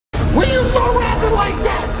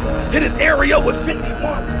Hit this area with 51.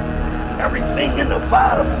 Everything in the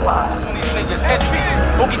Vada flies.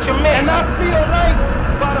 Go get your man. And I feel like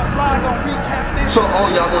Vada fly gonna recap this. So, oh,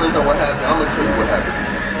 y'all want to know what happened? I'm gonna tell you what happened.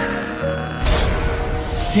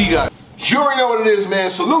 He got. You already know what it is,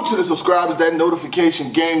 man. Salute to the subscribers, that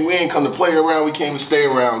notification gang. We ain't come to play around, we came to stay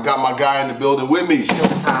around. Got my guy in the building with me.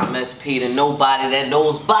 Showtime SP to nobody that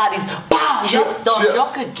knows bodies. Wow,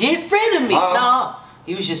 y'all could get rid of me. Nah,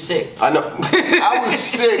 he was just sick. I know. I was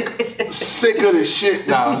sick of this shit.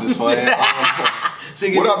 Nah, I'm just playing.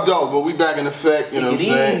 What up, though? But we back in effect, you know what I'm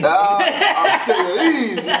saying? I'm sick of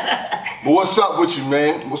these. But what's up with you,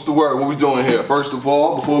 man? What's the word? What we doing here? First of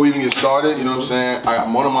all, before we even get started, you know what I'm saying? I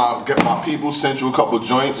got one of my people sent you a couple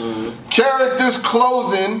joints. Characters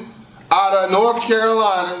Clothing out of North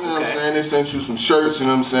Carolina, you know what I'm saying? They sent you some shirts, you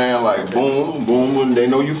know what I'm saying? Like boom, boom, they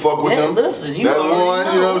know you fuck with them. Listen, you that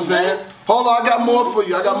one, you know what I'm saying? Man. Hold on, I got more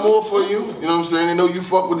for you. You know what I'm saying? They know you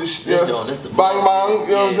fuck with this shit. This bang, bang,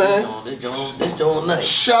 you know what I'm saying? This joint nice.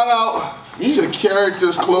 Shout out to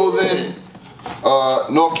Characters Clothing,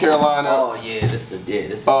 North Carolina. Oh yeah,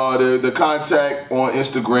 the contact on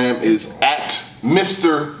Instagram is at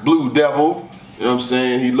Mr. Blue Devil. You know what I'm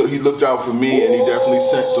saying? He looked out for me, and he definitely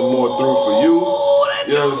sent some more through for you.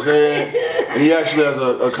 You know what I'm saying? And he actually has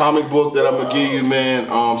a comic book that I'm gonna give you, man.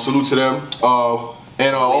 Salute to them.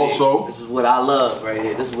 And also, this is what I love right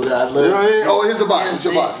here. This is what I love. Oh, here's the box. Here's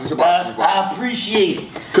your box. I appreciate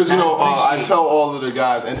it. Because you know, I tell all of the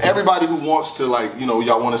guys and everybody who wants to, like, you know,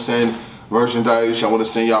 y'all want to send merchandise, y'all want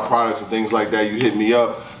to send y'all products and things like that, you hit me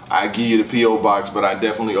up. I give you the P.O. box, but I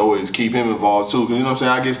definitely always keep him involved too. Cause you know what I'm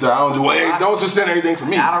saying? I get started. I don't just send anything for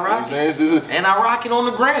me. And I rock it on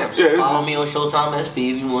the gram. So follow me on Showtime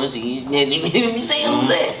SP if you want to see. You see what I'm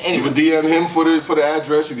saying? Anyway. You can DM him for the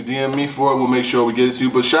address. You can DM me for it. We'll make sure we get it to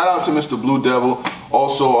you. But shout out to Mr. Blue Devil.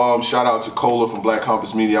 Also, shout out to Cola from Black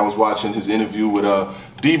Compass Media. I was watching his interview with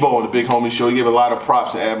Debo on the Big Homie Show. He gave a lot of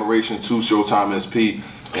props and admiration to Showtime SP.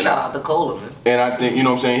 And shout out to Cola, man. And I think, you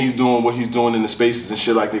know what I'm saying, he's doing what he's doing in the spaces and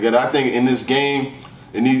shit like that. And I think in this game,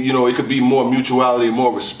 you know, it could be more mutuality,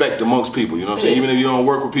 more respect amongst people, you know what I'm saying? Even if you don't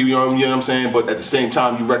work with people, you know what I'm saying? But at the same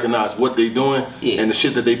time, you recognize what they doing and the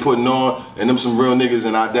shit that they putting on, and them some real niggas,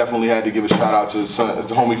 and I definitely had to give a shout out to the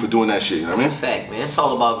homie for doing that shit, you know what I mean? That's a fact, man. It's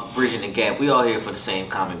all about bridging the gap. We all here for the same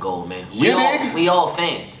common goal, man. We all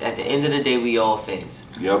fans. At the end of the day, we all fans.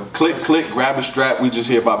 Yep. Click, grab a strap. We just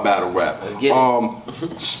here about battle rap. Let's get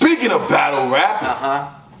it. Speaking of battle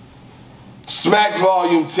rap, Smack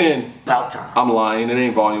Volume 10. About time. I'm lying, it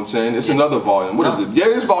ain't Volume 10. It's another volume. What is it? Yeah,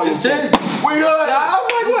 it's Volume 10. We good. I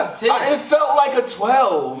was like, what? It felt like a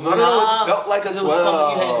 12. I don't know, it felt like a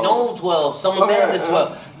 12. You had known 12. Some of that is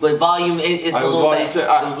 12. But volume, it's a little bad.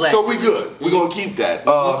 So we good. We're going to keep that.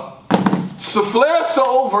 Souffleur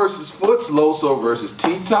Soul versus Foots, Loso versus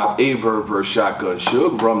T-Top, Averb versus Shotgun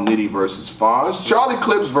Suge, Rum Nitty versus Fonz, Charlie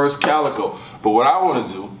Clips versus Calico. But what I want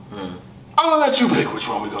to do, I'm gonna let you pick which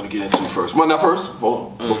one we're gonna get into first. Well, not first.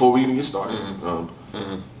 Hold on. Before we even get started.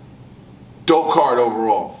 Dope card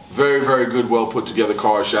overall. Very, very good, well put together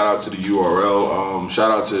card. Shout out to the URL. Shout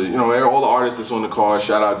out to, you know, all the artists that's on the card.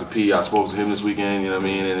 Shout out to P. I spoke to him this weekend. You know what I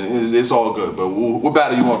mean? And it's all good. But what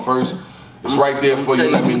battle you want first? It's right there for you.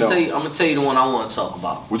 Let me know. I'm gonna tell you the one I want to talk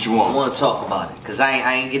about. What you want? I want to talk about it because I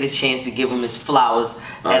ain't get a chance to give him his flowers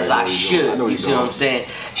as I should. You see what I'm saying?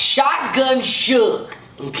 Shotgun Suge.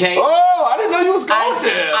 Okay. Oh, I didn't know you was going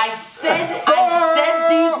there. I said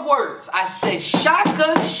these words. I said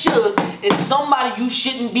Shotgun Suge is somebody you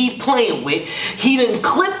shouldn't be playing with. He done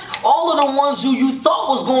clipped all of the ones who you thought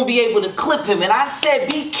was going to be able to clip him. And I said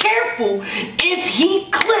be careful if he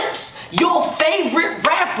clips your favorite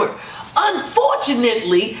rapper.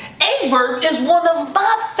 Unfortunately, Averb is one of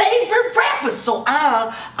my favorite rappers, so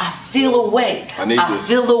I feel away. I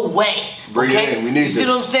feel away. Bring it in. We need this. You see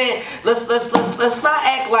what I'm saying? Let's not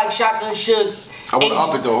act like Shotgun Suge. I want to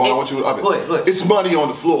up it though. Hold on, I want you to up it. Go ahead. It's money on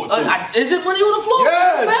the floor too. Is it money on the floor?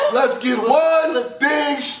 Yes. Let's get one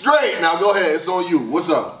thing straight. Now go ahead. It's on you. What's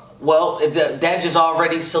up? Well, that just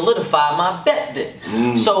already solidified my bet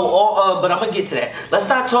then. So, but I'm gonna get to that. Let's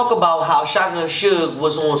not talk about how Shotgun Suge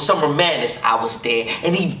was on Summer Madness. I was there,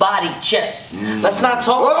 and he bodied Chess. Let's not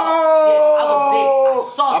talk about. Yeah, I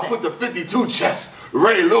was there. I saw that. I put the 52 Chess.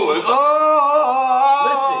 Ray Lewis. Listen,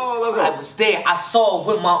 I was there. I saw it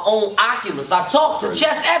with my own Oculus. I talked to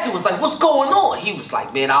Chess afterwards, like, what's going on? He was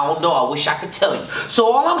like, man, I don't know. I wish I could tell you. So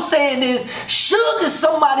all I'm saying is, Suge is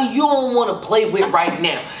somebody you don't want to play with right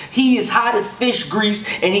now. He is hot as fish grease,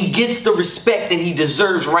 and he gets the respect that he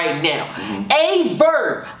deserves right now.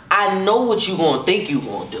 Averb, I know what you're going to think you're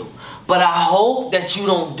going to do. But I hope that you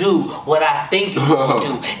don't do what I think you're gonna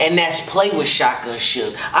do, and that's play with Shotgun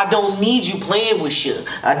Suge. I don't need you playing with Suge.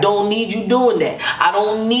 I don't need you doing that. I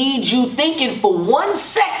don't need you thinking for 1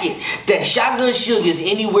 second that Shotgun Suge is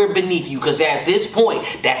anywhere beneath you, because at this point,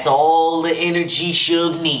 that's all the energy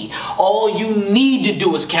Suge need. All you need to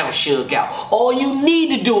do is count Suge out. All you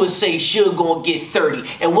need to do is say Suge gonna get 30,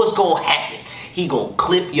 and what's gonna happen? He gonna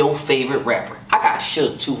clip your favorite rapper. I got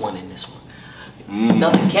Suge 2-1 in this one.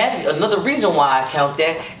 Another reason why I count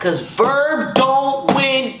that, because Verb don't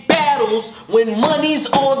win battles when money's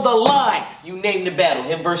on the line. You name the battle.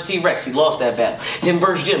 Him versus T-Rex, he lost that battle. Him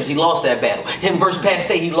versus Jims, he lost that battle. Him versus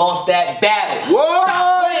Pasté, he lost that battle.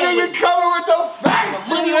 Whoa, you coming with the facts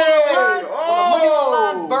money on the line, money on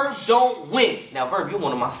the line, Verb don't win. Now, Verb, you're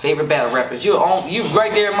one of my favorite battle rappers. You're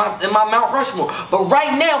right there in my Mount Rushmore. But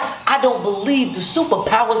right now, I don't believe the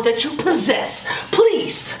superpowers that you possess.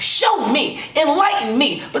 Please show me, enlighten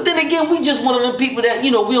me. But then again, we just one of the people that,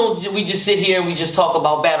 you know, we just sit here and we just talk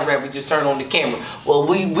about battle rap. We just turn on the camera. Well,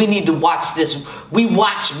 we need to watch this. We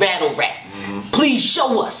watch battle rap. Please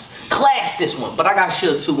show us. Class this one. But I got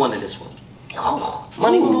Suge 2-1 in this one. Oh,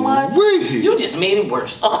 money on the line. You just made it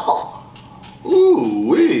worse. Oh. Ooh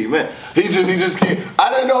wee, man. He just can't.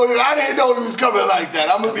 I didn't know he was coming like that.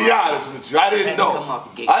 I'm gonna be honest with you. I didn't know.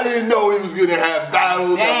 I didn't know he was gonna have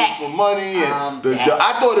battles that was for money. And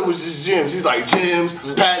I thought it was just Jims. He's like Jims,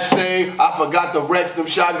 Pasté. I forgot the Rex, them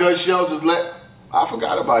shotgun shells. I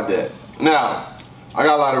forgot about that. Now, I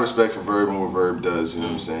got a lot of respect for Verb and what Verb does, you know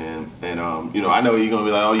what I'm saying? And you know, I know he's gonna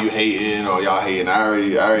be like, oh, you hating or y'all hating. I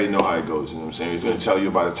already know how it goes, you know what I'm saying? He's gonna tell you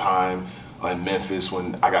about a time in Memphis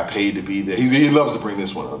when I got paid to be there. He loves to bring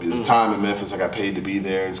this one up. There's a time in Memphis I got paid to be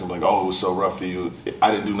there. He's gonna be like, oh, it was so rough for you. I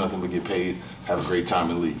didn't do nothing but get paid, have a great time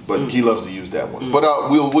and leave. But he loves to use that one. But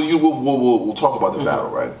we'll talk about the battle,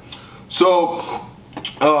 right? So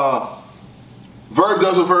Verb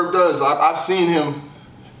does what Verb does. I've seen him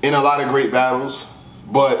in a lot of great battles,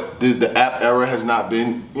 but the app era has not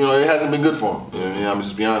been, you know, it hasn't been good for him. I mean, I'm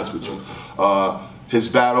just be honest with you. His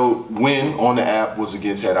battle win on the app was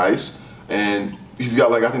against Head Ice. And he's got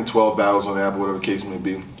like, I think 12 battles on the app, or whatever the case may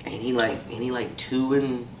be. Ain't he like 2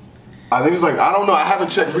 and... I think it's like, I don't know, I haven't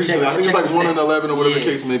checked recently. I think it's like 1 and 11 or whatever the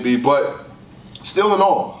case may be. But still in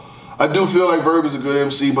all, I do feel like Verb is a good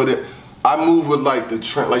MC, but I move with like the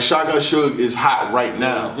trend. Like Shotgun Suge is hot right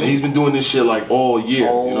now. And he's been doing this shit like all year, you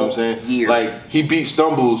know what I'm saying? Like he beat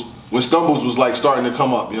Stumbles when Stumbles was like starting to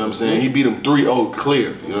come up, you know what I'm saying? He beat him 3-0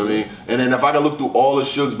 clear, you know what I mean? And then if I can look through all of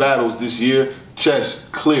Suge's battles this year, chess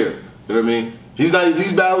clear. You know what I mean? These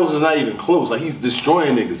battles are not even close. Like he's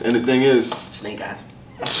destroying niggas. And the thing is, Snake Eyes.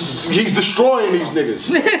 He's destroying these niggas.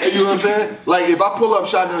 You know what I'm saying? Like if I pull up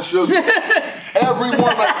Shotgun Suge,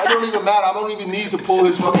 everyone, like it don't even matter. I don't even need to pull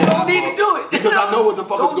his fucking app. You don't need to do it. Because I know what the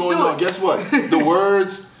fuck is going on. Guess what? The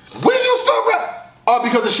words, when you start rap, are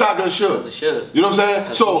because of Shotgun Suge. You know what I'm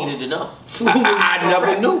saying? So you needed to know. I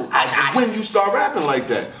never knew when you start rapping like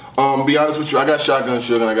that. Be honest with you, I got Shotgun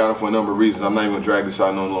Suge and I got him for a number of reasons. I'm not even gonna drag this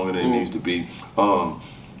out no longer than it needs to be.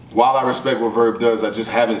 While I respect what Verb does, I just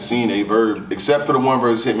haven't seen a Verb, except for the one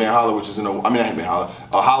versus Hitman Holla, which is in a, I mean not Hitman Holla,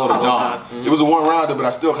 Hollow to Dawn. It was a one-rounder, but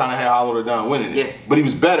I still kind of had Hollow to Dawn winning it. But he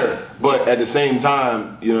was better, but at the same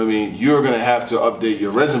time, you know what I mean, you're gonna have to update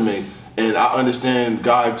your resume. And I understand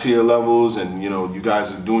God tier levels and, you know, you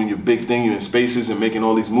guys are doing your big thing, you're in spaces and making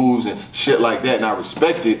all these moves and shit like that, and I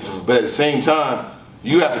respect it. But at the same time,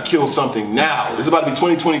 you have to kill something now. It's about to be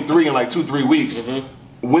 2023 in like 2-3 weeks.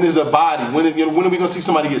 When is the body? When are we gonna see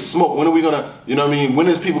somebody get smoked? When are we gonna, you know what I mean? When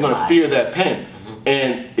is people gonna fear that pen?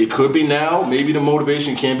 And it could be now. Maybe the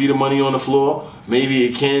motivation can be the money on the floor. Maybe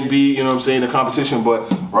it can be, you know what I'm saying, the competition.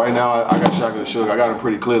 But right now, I got Shotgun Suge. I got him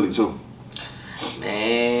pretty clearly too.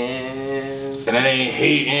 Man. And that ain't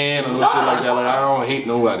hating or no shit like that. Like I don't hate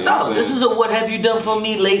nobody. No, this is a what have you done for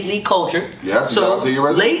me lately culture. Yeah, so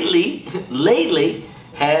lately,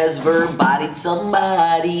 has Verb bodied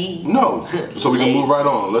somebody? No. So we can move right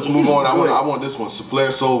on. Let's move on. I want this one.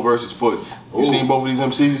 Flair Soul versus Foots. You seen both of these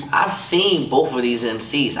MCs? I've seen both of these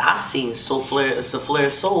MCs. I've seen Flair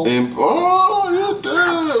Soul. And, oh, you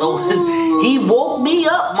did. So he woke me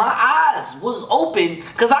up. My eyes was open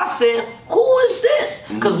because I said, "Who is this?"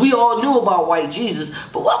 Because we all knew about White Jesus,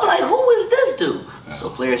 but I'm like, "Who is this dude?" So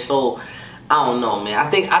Flair Soul, I don't know, man. I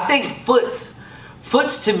think Foots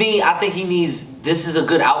to me, I think he needs. This is a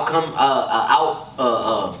good outcome,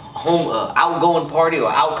 outgoing party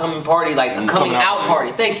or outcoming party, like a coming out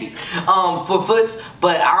party. Thank you, for Foots.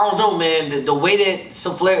 But I don't know, man. The way that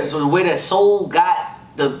Soul got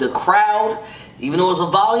the crowd, Even though it's a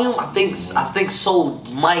volume, I think Soul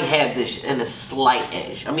might have this in a slight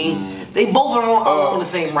edge. I mean, they both are on the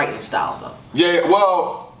same writing styles though. Yeah,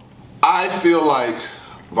 well, I feel like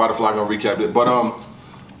Vada Fly gonna recap it, but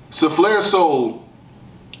Souffleur Soul,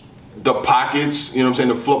 the pockets, you know what I'm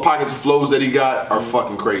saying, the pockets of flows that he got are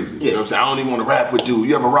fucking crazy. You know what I'm saying? I don't even want to rap with dude.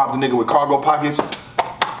 You ever robbed a nigga with cargo pockets?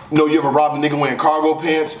 No, you ever robbed a nigga wearing cargo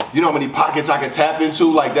pants? You know how many pockets I can tap into?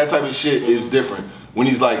 Like, that type of shit is different. When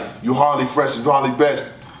he's like, you hardly fresh, you hardly best.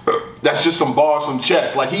 That's just some bars from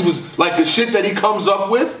Chess. Like, he was, like, the shit that he comes up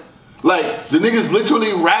with, like, the nigga's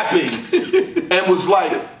literally rapping and was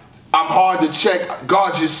like, I'm hard to check,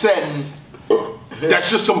 guard your set. That's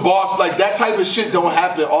just some bars. Like, that type of shit don't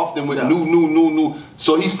happen often with new.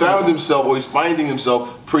 So he's found himself, or he's finding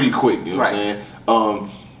himself pretty quick, you know what I'm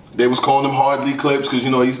saying? They was calling him hardly clips because,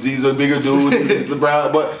 you know, he's a bigger dude, he's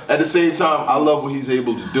LeBron, but at the same time, I love what he's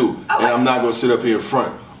able to do. And I'm not gonna sit up here in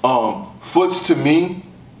front. Foots, to me,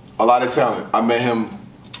 a lot of talent. I met him,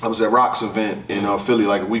 I was at Rock's event in Philly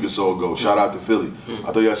like a week or so ago. Shout out to Philly.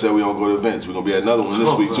 I thought y'all said we don't go to events. We're gonna be at another one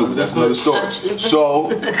this week too, but that's another story. So,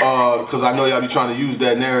 cause I know y'all be trying to use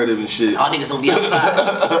that narrative and shit. All niggas don't be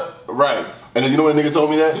outside. Right. And then you know when a nigga told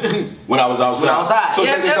me that? When I was outside. When outside. So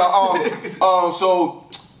check this out.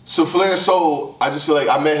 So Flair Soul, I just feel like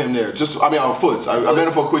I met him there. On Foots. I met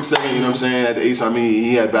him for a quick second, you know what I'm saying? At the Ace,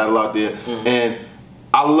 he had battle out there. And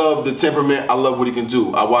I love the temperament, I love what he can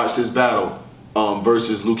do. I watched his battle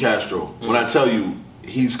versus Lou Castro. When I tell you,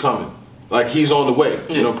 he's coming. Like, he's on the way,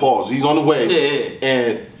 you know, pause. He's on the way,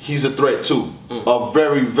 and he's a threat too. A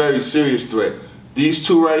very, very serious threat. These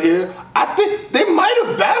two right here, I think they might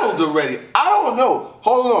have battled already. I don't know.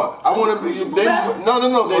 Hold on. I want to.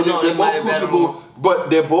 No. They're both Crucible, but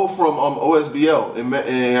they're both from OSBL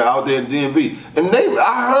and out there in DMV. And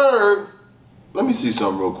I heard. Let me see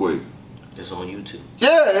something real quick. It's on YouTube.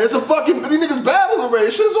 Yeah, it's a fucking. These niggas battled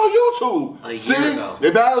already. Shit is on YouTube. A year ago.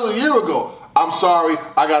 They battled a year ago. I'm sorry,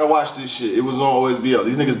 I gotta watch this shit. It was on OSBL.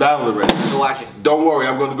 These niggas battled already. Go watch it. Don't worry,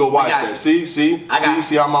 I'm gonna go watch that. See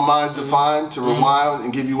how my mind's defined to rewind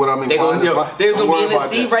and give you what I'm inclined to find. There's gonna be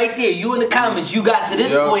see right there. You in the comments, you got to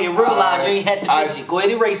this point and realized you ain't had to fix it. Go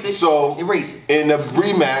ahead and erase it. So erase it. In the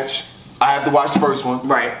rematch, I have to watch the first one.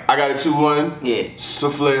 Right. I got a 2-1. Yeah.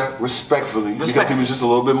 Souffleur, respectfully, because he was just a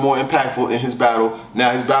little bit more impactful in his battle.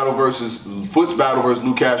 Now his battle versus Foot's battle versus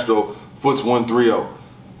Lou Castro, Foot's won 3-0.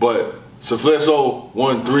 But Souffleur Soul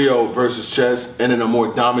won 3-0 versus Chess and in a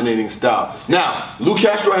more dominating style. Now, Lou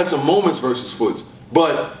Castro had some moments versus Foots,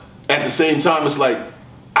 but at the same time, it's like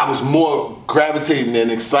I was more gravitating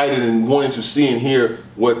and excited and wanting to see and hear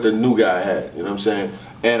what the new guy had. You know what I'm saying?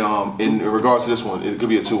 And in regards to this one, it could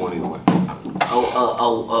be a 2-1 either way.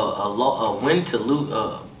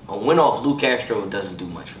 A win off Lou Castro doesn't do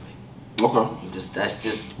much for me. Okay. That's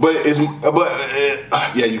just.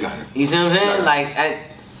 Yeah, you got it. You see what I'm saying? Like.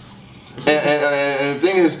 And the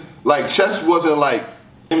thing is, like, Chess wasn't like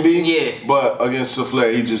MB, but against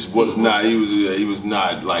Souffleur, he just was not. He was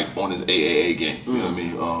not like on his AAA game. You know what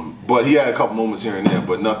I mean? But he had a couple moments here and there,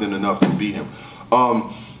 but nothing enough to beat him.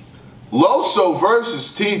 Loso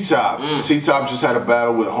versus T-Top. T-Top just had a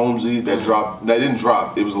battle with Holmesy that dropped. That didn't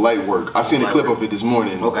drop. It was light work. I seen a clip of it this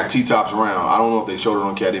morning. Okay. T-Top's around. I don't know if they showed it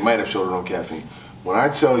on Cat. They might have showed it on Caffeine. When I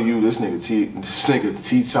tell you this nigga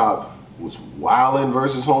T-Top was wildin'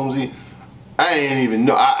 versus Holmesy, I ain't even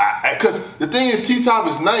know. Cause the thing is, T-Top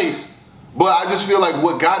is nice, but I just feel like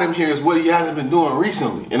what got him here is what he hasn't been doing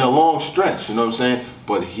recently in a long stretch. You know what I'm saying?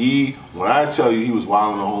 But when I tell you he was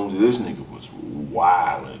wildin' on Holmesy, this nigga was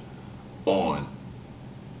wildin' on.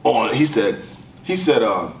 He said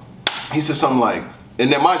something like,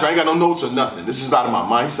 and then mind you, I ain't got no notes or nothing. This is out of my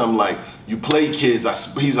mind. Something like, you play kids.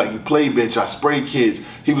 He's like, you play bitch. I spray kids.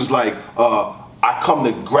 He was like, I come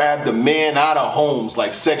to grab the man out of homes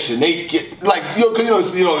like Section 8. Like, you know,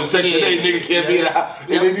 Section 8 nigga can't be in the house.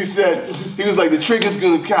 And then he was like, the trigger's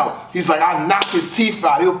gonna count. He's like, I knock his teeth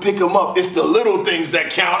out. He'll pick them up. It's the little things that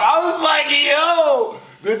count. I was like, yo.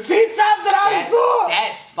 The T-Top that I saw,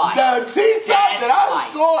 that's fire. The T-Top that I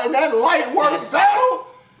saw in that light work battle,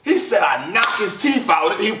 he said, I knock his teeth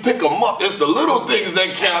out, he'll pick them up. It's the little things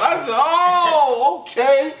that count. I said, oh,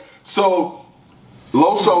 okay. So,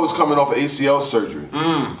 Loso is coming off of ACL surgery.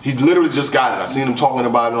 He literally just got it. I seen him talking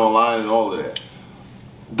about it online and all of that.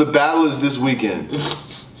 The battle is this weekend.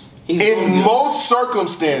 In most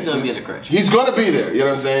circumstances, he's gonna be there. You know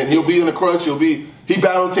what I'm saying? He'll be in a crutch. He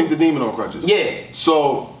battled Tink the Demon on crutches. Yeah.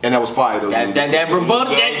 So, and that was fire though. Put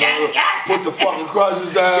the fucking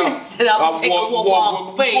crutches down. He said, I'll take a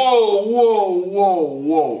walk.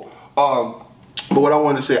 Whoa. But what I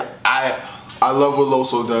wanted to say, I love what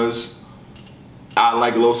Loso does. I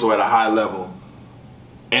like Loso at a high level.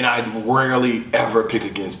 and I'd rarely ever pick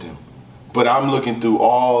against him. But I'm looking through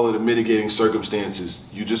all of the mitigating circumstances.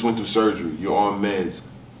 You just went through surgery. You're on meds.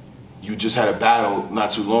 You just had a battle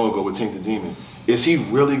not too long ago with Tank the Demon. Is he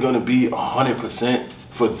really going to be 100%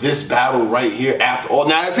 for this battle right here after all?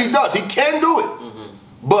 Now, if he does, he can do it.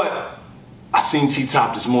 But I seen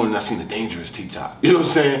T-Top this morning. I seen a dangerous T-Top. You know what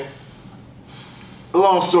I'm saying?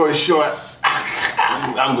 Long story short,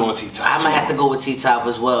 I'm going T-Top. I'm going to have to go with T-Top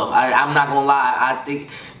as well. I'm not going to lie. I think,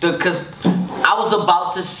 because I was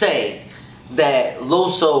about to say that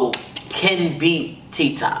Loso can beat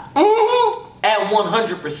T-Top at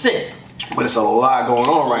 100%. But it's a lot going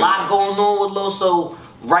on right now. A lot going on with Loso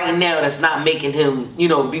right now that's not making him, you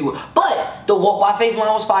know, be. But the Why Faith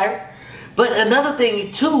line was fire. But another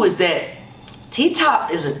thing too is that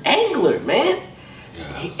T-Top is an angler, man.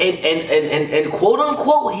 And quote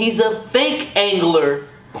unquote, he's a fake angler.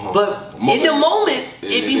 But in the moment,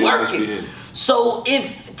 it be working. So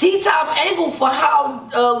if T-Top angle for how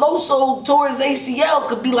Loso tore his ACL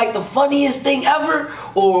could be like the funniest thing ever,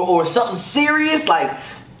 or something serious, like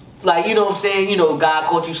you know what I'm saying, you know, God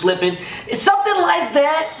caught you slipping. Something like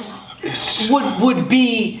that would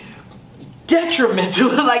be detrimental.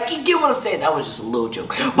 Like, you get what I'm saying? That was just a little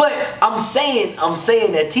joke. But I'm saying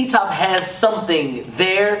that T-Top has something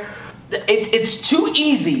there. It's too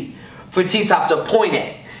easy for T-Top to point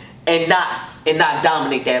at and not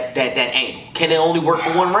dominate that angle. Can it only work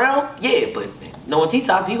for one round? Yeah, but knowing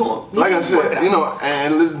T-Top, he gonna like I said, you know,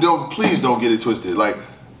 and please don't get it twisted. Like,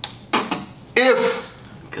 if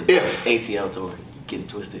ATL tour, get it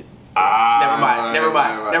twisted. Never mind.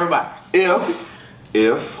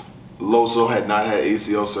 If Loso had not had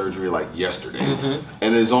ACL surgery like yesterday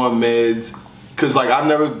and is on meds, because like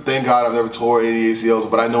thank God I've never tore any ACLs,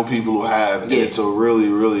 but I know people who have, and it's a really,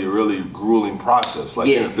 really, really grueling process. Like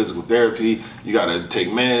in physical therapy, you gotta take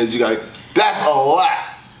meds, that's a lot.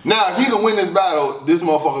 Now, if he can win this battle, this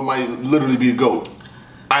motherfucker might literally be a GOAT.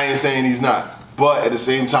 I ain't saying he's not, but at the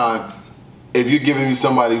same time, if you're giving me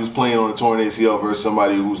somebody who's playing on a torn ACL versus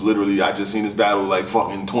somebody who's literally, I just seen this battle like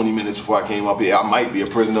fucking 20 minutes before I came up here, I might be a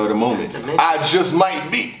prisoner of the moment. I just might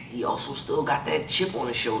be. He also still got that chip on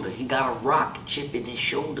his shoulder. He got a rock chip in his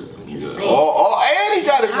shoulder. I'm just saying. And he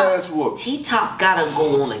got his ass whooped. T-Top gotta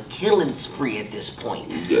go on a killing spree at this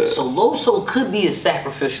point. Yeah. So Loso could be a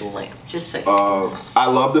sacrificial lamb. Just saying. I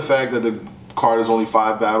love the fact that the card is only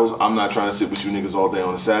 5 battles. I'm not trying to sit with you niggas all day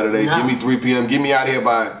on a Saturday. Give me 3 p.m. Get me out of here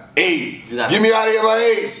by 8. Get me out of here by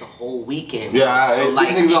 8. It's a whole weekend. Yeah, so these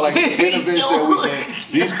niggas got like 10 events that weekend.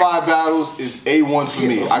 These 5 battles is A1 for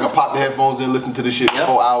me. I can pop the headphones in, listen to this shit for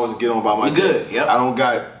 4 hours and get on about my day. Good. Yep. I don't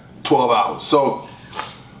got 12 hours. So,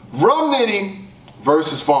 Rum Nitty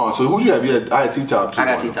versus Fawn. So who'd you have? I had T-Top 2-1. I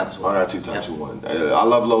got T-Top 2-1. I got T-Top 2-1. I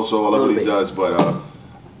love Loso. I love what he does, but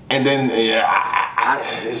and then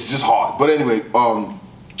it's just hard. But anyway, Rum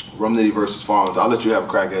Nitty versus Fonz. I'll let you have a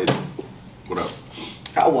crack at it. What up?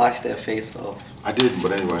 I watched that face-off. I didn't,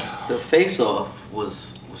 but anyway. The face-off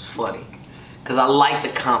was funny, cause I like the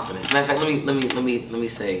confidence. Matter of fact, let me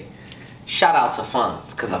say, shout out to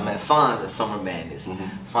Fonz, cause I met Fonz at Summer Madness.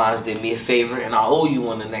 Fonz did me a favor, and I owe you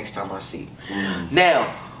one the next time I see you.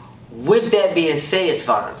 Now, with that being said,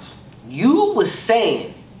 Fonz, you was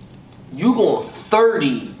saying you going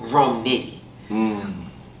 30 Rum Nitty.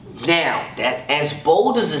 Now, that as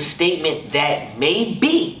bold as a statement that may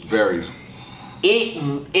be, very.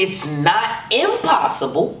 It's not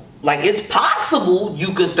impossible. Like, it's possible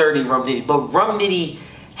you could 30 Rum Nitty, but Rum Nitty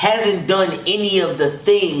hasn't done any of the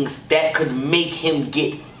things that could make him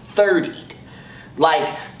get 30'd.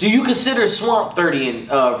 Like, do you consider Swamp 30 in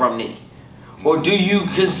Rum Nitty? Or do you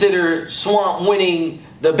consider Swamp winning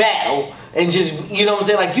the battle and just, you know what I'm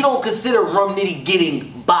saying? Like, you don't consider Rum Nitty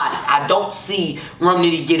getting bodied. I don't see Rum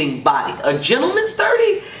Nitty getting bodied. A gentleman's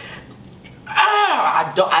 30?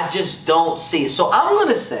 I just don't see it. So I'm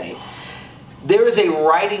gonna say there is a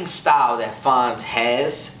writing style that Fonz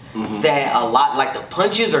has that a lot, like, the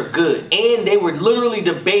punches are good, and they were literally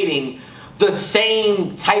debating the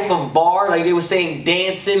same type of bar. Like, they were saying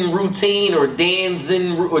dancing routine or Dan's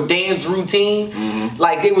routine.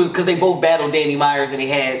 Like, they was, because they both battled Danny Myers and they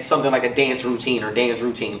had something like a dance routine or Dan's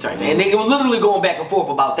routine type thing. And they were literally going back and forth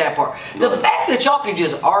about that part. The fact that y'all can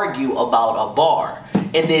just argue about a bar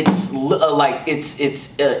and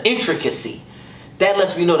its intricacy, that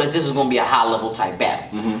lets me know that this is going to be a high level type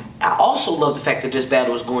battle. I also love the fact that this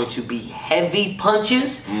battle is going to be heavy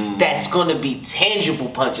punches. That's going to be tangible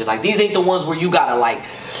punches. Like, these ain't the ones where you gotta, like,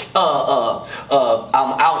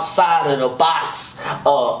 I'm outside of the box.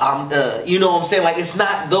 You know what I'm saying? Like, it's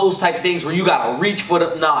not those type of things where you gotta reach for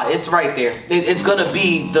the. Nah, it's right there. It's gonna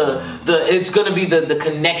be the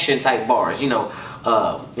connection type bars. You know,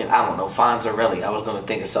 you know, I don't know, Fonzarelli. I was gonna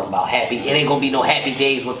think of something about happy. It ain't gonna be no happy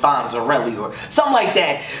days with Fonzarelli or something like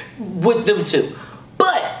that with them two.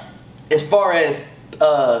 But as far as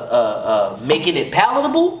making it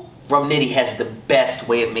palatable, Rum Nitty has the best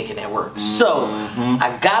way of making that work. So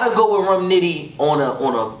I gotta go with Rum Nitty on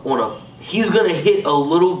a. He's gonna hit a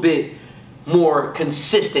little bit more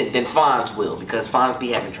consistent than Fonz will, because Fonz be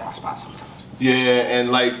having dry spots sometimes. Yeah,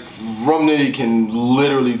 and like Rum Nitty can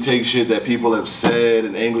literally take shit that people have said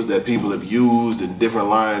and angles that people have used in different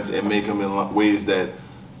lines and make them in ways that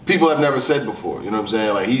people have never said before. You know what I'm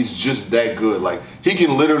saying? Like, he's just that good. Like, he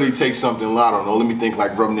can literally take something, I don't know, let me think,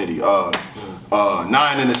 like Rum Nitty.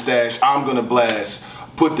 9 in the stash, I'm gonna blast.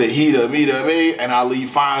 Put the heater, me, and I leave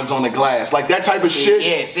fines on the glass. Like that type of shit.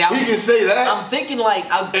 Yeah, see, he can say that. I'm thinking like,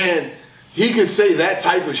 and he can say that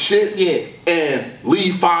type of shit. Yeah. And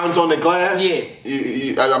leave fines on the glass.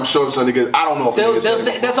 Yeah. I'm sure some niggas, I don't know if they'll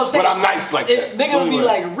say, that's what I'm saying. But I'm nice like that. They're gonna be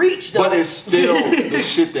like, reach though. But it's still the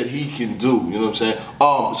shit that he can do. You know what I'm saying?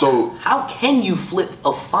 So how can you flip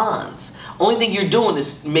a Fonz? Only thing you're doing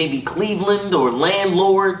is maybe Cleveland or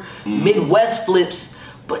Landlord, Midwest flips,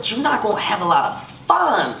 but you're not gonna have a lot of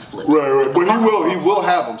Fonz flips. Right. But he will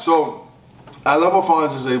have them. So I love what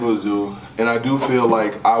Fonz is able to do, and I do feel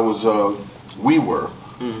like we were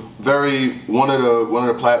very one of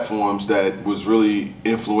the platforms that was really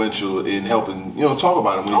influential in helping, you know, talk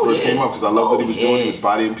about him when he first came up, because I love what he was doing. He was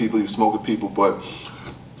bodying people, he was smoking people. But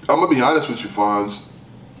I'm gonna be honest with you, Fonz.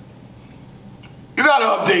 You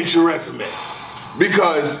gotta update your resume,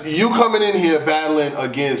 because you coming in here battling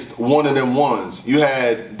against one of them ones. You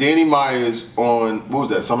had Danny Myers on, what was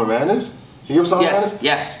that, Summer Madness? He was Summer Madness?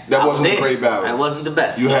 Yes. That wasn't a great battle. That wasn't the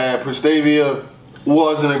best. You had Prestavia,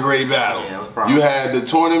 wasn't a great battle. Yeah, that was probably. You had the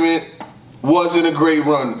tournament, wasn't a great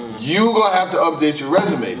run. You gonna have to update your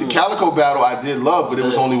resume. The Calico battle I did love, but it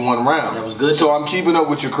was only one round. That was good. So I'm keeping up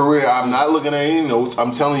with your career. I'm not looking at any notes.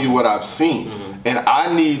 I'm telling you what I've seen. And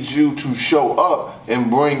I need you to show up and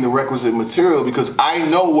bring the requisite material, because I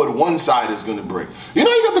know what one side is gonna bring. You know,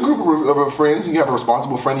 you got the group of friends, you have a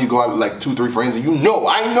responsible friend, you go out with like 2, 3 friends, and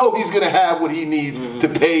I know he's gonna have what he needs to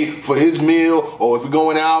pay for his meal, or if we're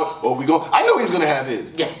going out, or if we go, I know he's gonna have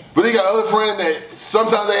his. Yeah. But they got other friends that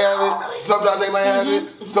sometimes they have it, sometimes they might have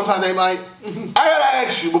it, sometimes they might. I gotta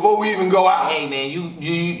ask you before we even go out. Hey man,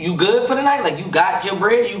 you good for the night? Like, you got your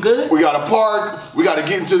bread? You good? We gotta park, we gotta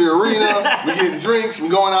get into the arena, we getting drinks, we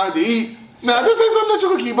going out to eat. Now, this ain't something that you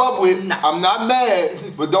can keep up with. Nah. I'm not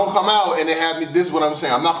mad, but don't come out and then have me. This is what I'm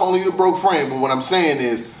saying. I'm not calling you the broke friend, but what I'm saying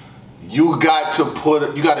is, you got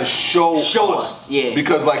to show us. Yeah.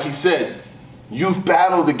 Because like he said, you've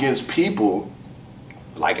battled against people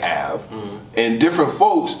like Av and different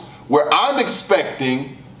folks where I'm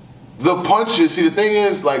expecting the punches. See, the thing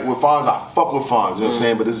is, like with Fonz, I fuck with Fonz, you know what I'm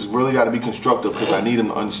saying? But this has really got to be constructive, because I need him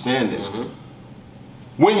to understand this.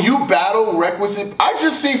 When you battle requisite, I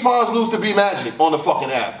just see Fonz lose to B Magic on the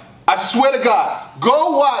fucking app. I swear to God.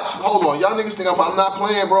 Go watch. Hold on, y'all niggas think I'm not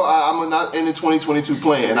playing, bro. I'm not in the 2022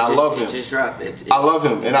 playing, and I love him. Just dropped it. I love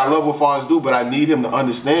him, and I love what Fonz do, but I need him to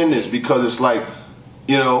understand this, because it's like,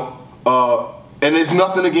 you know, and it's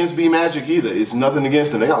nothing against B Magic either. It's nothing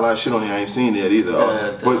against them. They got a lot of shit on here I ain't seen yet either.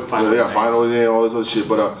 But they got finals and all this other shit.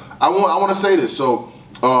 But I want to say this. So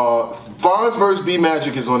Fonz versus B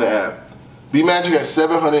Magic is on the app. B Magic has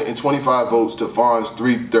 725 votes to Fonz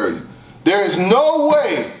 330. There is no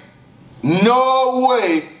way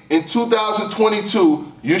in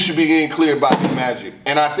 2022 you should be getting cleared by B Magic.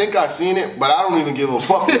 And I think I seen it, but I don't even give a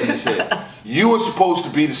fuck what he said. You were supposed to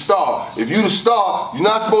be the star. If you the star, you're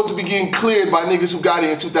not supposed to be getting cleared by niggas who got it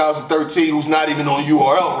in 2013 who's not even on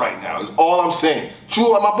URL right now. Is all I'm saying.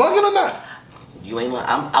 True, am I bugging or not? You ain't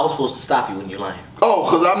lying. I was supposed to stop you when you're lying. Oh,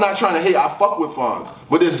 because I'm not trying to hate. I fuck with Fonz.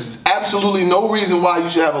 But there's absolutely no reason why you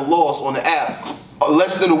should have a loss on the app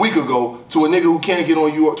less than a week ago to a nigga who can't get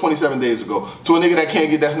on URL 27 days ago. To a nigga that can't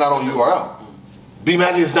get, that's not on URL. B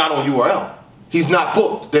Magic is not on URL. He's not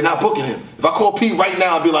booked. They're not booking him. If I call Pete right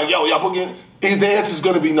now and be like, yo, y'all booking? The answer is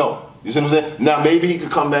going to be no. You see what I'm saying? Now, maybe he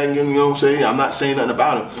could come back and, you know what I'm saying? I'm not saying nothing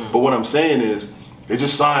about him. But what I'm saying is, they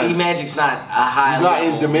just signed. B Magic's not a high. He's not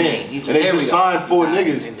in demand. And they just signed 4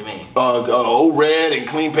 niggas. Old Red and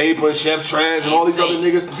Clean Paper and Chef Trans and all these other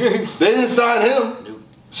niggas. They didn't sign him. Nope.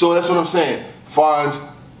 So that's what I'm saying. Fonz,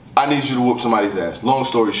 I need you to whoop somebody's ass. Long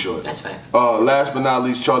story short. That's facts. Last but not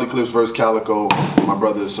least, Charlie Clips versus Calico. My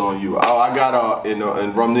brother, it's on you. I got in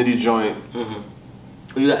Rum Nitty joint.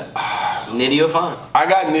 Who you got? Nitty or Fonz? I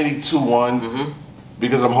got Nitty 2-1.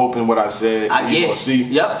 Because I'm hoping what I said, you gonna see.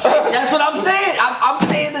 Yep, that's what I'm saying. I'm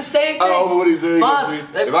saying the same thing. I hope what he said, you gonna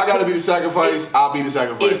see. If I gotta be the sacrifice, I'll be the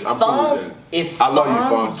sacrifice. I'm cool with that. If I love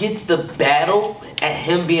you, Fonz Fonz gets the battle, at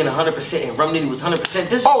him being 100% and Rum Nitty was 100%.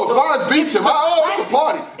 This if Vines beats him, it's a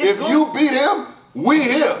party. If you beat him, we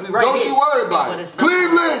here. Don't you worry about it.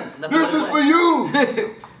 Cleveland, this is for you.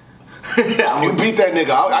 You beat that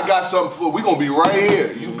nigga. I got something for. We gonna be right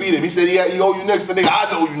here. You beat him. He said he owe you next. The nigga,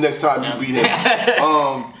 I know you next time you beat him.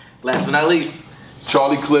 Last but not least,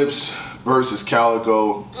 Charlie Clips versus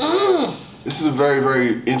Calico. This is a very,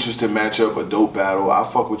 very interesting matchup, a dope battle. I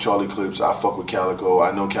fuck with Charlie Clips. I fuck with Calico.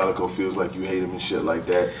 I know Calico feels like you hate him and shit like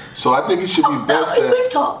that. So I think it should be best. We've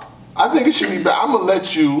talked. I think it should be best. I'm gonna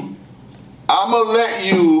let you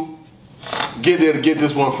get there to get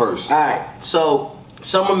this one first. All right. So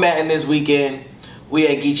Summer Madness weekend, we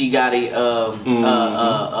at Geechee Gotti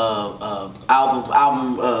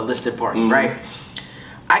album listed party, right?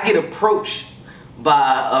 I get approached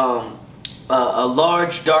by a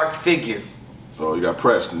large dark figure. So you got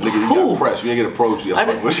pressed, nigga. You got pressed. You ain't get approached. You got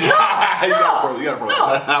approached. So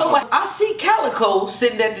I see Calico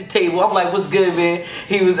sitting at the table. I'm like, "What's good, man?"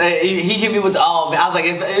 He hit me with the man. I was like,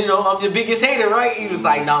 I'm your biggest hater, right?" He was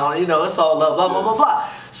like, "No, it's all love, blah blah blah blah."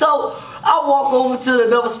 So I walk over to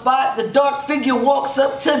another spot. The dark figure walks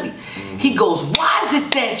up to me. He goes, "Why is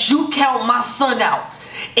it that you count my son out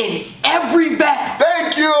in every battle?"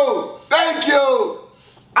 Thank you.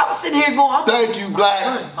 I'm sitting here going, "Thank you,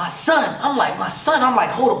 Black." My son. I'm like, my son. I'm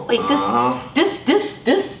like, hold on, wait, this.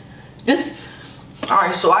 All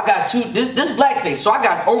right, so I got this blackface. So I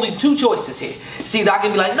got only two choices here. See, I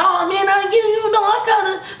can be like, "No, man, I give you,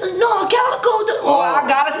 Calico." Or I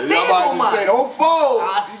gotta stand on mine. Say, "Don't fold."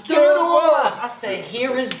 I stood on mine. I said,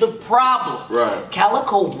 here is the problem. Right.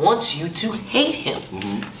 Calico wants you to hate him.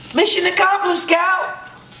 Mission accomplished, Cal.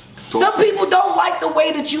 Some people don't like the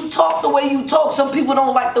way that you talk, the way you talk. Some people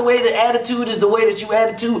don't like the way the attitude is the way that you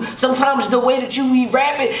attitude. Sometimes the way that you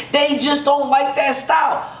rap it, they just don't like that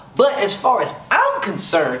style. But as far as I'm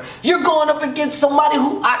concerned, you're going up against somebody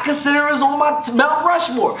who I consider is on my Mount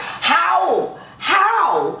Rushmore. How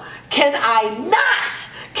can I not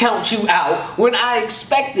count you out when I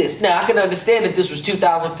expect this? Now, I can understand if this was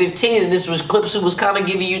 2015 and this was Clips who was kind of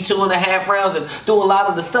giving you 2.5 rounds and doing a lot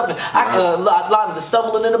of the stuff, and a lot of the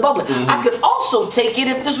stumbling and the bubbling. I could also take it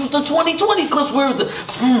if this was the 2020 Clips where it was the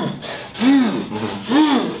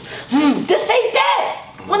This ain't that.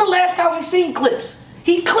 When the last time we seen Clips?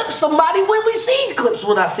 He clipped somebody when we seen Clips,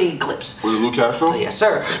 when I seen Clips. Was it Lou Castro? Yes,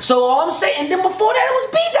 sir. So all I'm saying, and then before that it was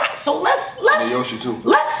B-Dot. So let's Yoshi too.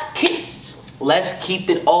 Let's keep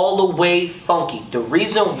it all the way funky. The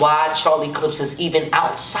reason why Charlie Clips is even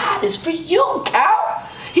outside is for you, Cal.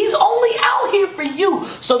 He's only out here for you.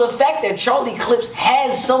 So the fact that Charlie Clips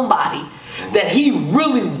has somebody that he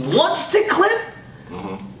really wants to clip,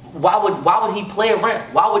 why would he play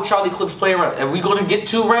around? Why would Charlie Clips play around? Are we going to get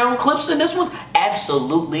 2-round clips in this one?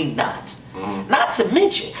 Absolutely not. Not to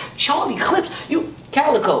mention, Charlie Clips,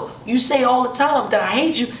 Calico, you say all the time that I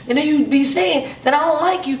hate you, and then you be saying that I don't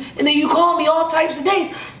like you, and then you call me all types of names.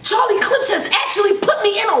 Charlie Clips has actually put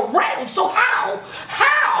me in a round, so how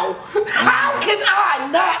can I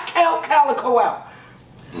not count Calico out?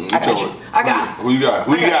 I got you. Who you got?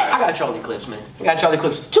 I got Charlie Clips, man. I got Charlie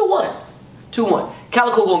Clips. 2-1. 2-1.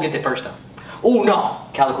 Calico gonna get the first time. Oh no,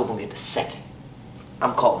 Calico gonna get the second.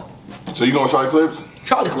 I'm calling. So you going Charlie Clips?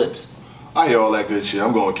 Charlie Clips. I hear all that good shit.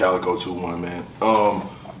 I'm going Calico 2-1, man.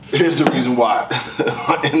 Here's the reason why.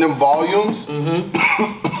 In them volumes,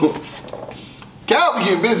 Cal be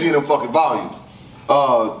getting busy in them fucking volumes.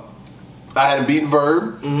 I had him beating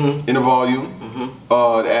Verb in the volume.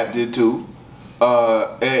 The app did too.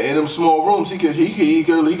 And in them small rooms, he could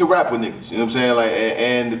rap with niggas. You know what I'm saying? Like,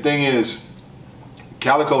 and the thing is,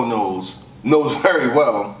 Calico knows very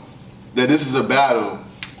well that this is a battle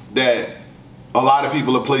that a lot of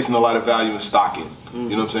people are placing a lot of value in stock in. You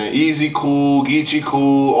know what I'm saying? Easy, cool, Geechee,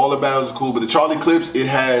 cool, all the battles are cool, but the Charlie Clips, it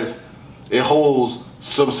holds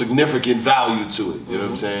some significant value to it. You know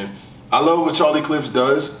what I'm saying? I love what Charlie Clips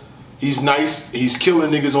does. He's nice, he's killing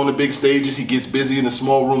niggas on the big stages, he gets busy in the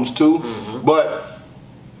small rooms too, but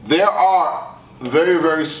there are very,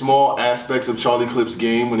 very small aspects of Charlie Clips'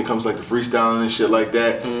 game when it comes to like the freestyling and shit like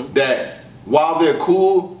that, that while they're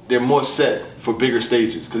cool, they're more set for bigger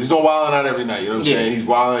stages. Cause he's on Wildin' Out every night, you know what I'm saying? He's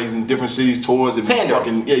wildin', he's in different cities, tours, and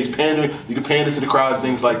he's pandering. You can pander to the crowd and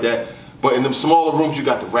things like that. But in them smaller rooms, you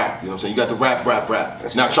got the rap, you know what I'm saying? You got the rap.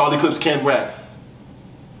 Now Charlie Clips can rap.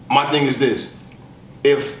 My thing is this,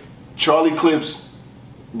 if Charlie Clips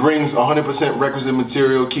brings 100% requisite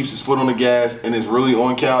material, keeps his foot on the gas, and is really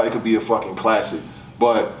on Cal, it could be a fucking classic.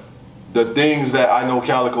 But the things that I know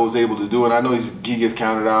Calico is able to do, and I know he gets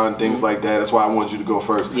counted out and things like that. That's why I wanted you to go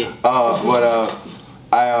first. I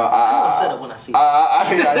see.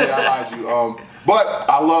 I lied to you. But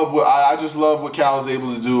I just love what Cal is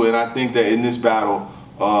able to do, and I think that in this battle,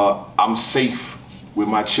 I'm safe with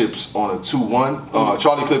my chips on a 2-1.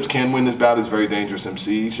 Charlie Clips can win this battle. He's a very dangerous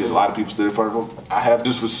MC. Shit, a lot of people stood in front of him. I have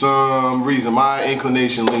just for some reason, my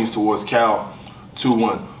inclination leans towards Cal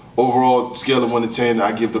 2-1. Overall, scale of 1 to 10,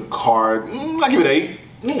 I give the card, I give it 8.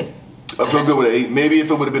 Yeah. I feel good with an 8. Maybe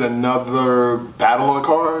if it would have been another battle on the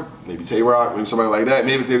card, maybe Tay-Rock, maybe somebody like that.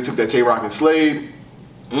 Maybe if they took that Tay-Rock and Slade,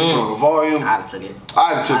 put on the volume. I'd have took it.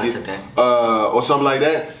 I'd have took it. Or something like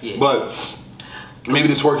that. Yeah. But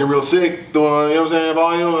maybe it's working real sick, doing, you know what I'm saying,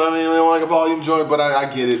 volume. I mean, they don't like a volume joint, but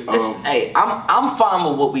I get it. Hey, I'm fine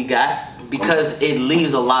with what we got because it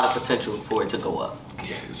leaves a lot of potential for it to go up.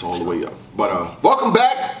 Yeah, it's all the way up. But welcome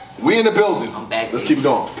back. We in the building. I'm back. Let's keep it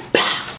going.